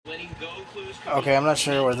Okay, I'm not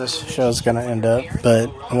sure where this show is gonna end up,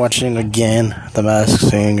 but I'm watching again The Masked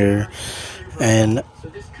Singer and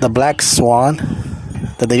the Black Swan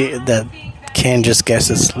that Ken just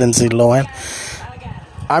guesses Lindsay Lohan.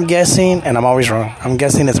 I'm guessing, and I'm always wrong. I'm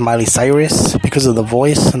guessing it's Miley Cyrus because of the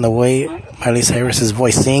voice and the way Miley Cyrus's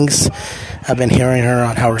voice sings. I've been hearing her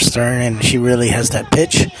on Howard Stern, and she really has that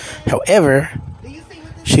pitch. However,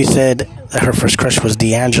 she said that her first crush was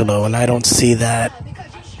D'Angelo, and I don't see that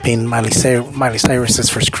being Miley Cyrus's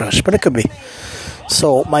first crush, but it could be.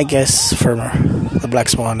 So my guess for the Black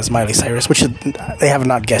Swan is Miley Cyrus, which they have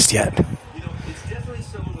not guessed yet.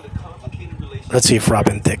 Let's see if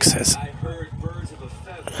Robin Thicke says.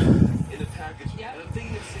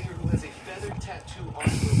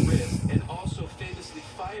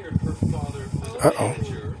 Uh-oh.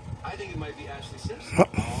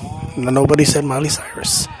 Nobody said Miley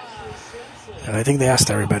Cyrus. And I think they asked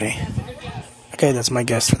everybody. Okay, that's my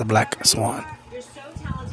guess for the Black Swan.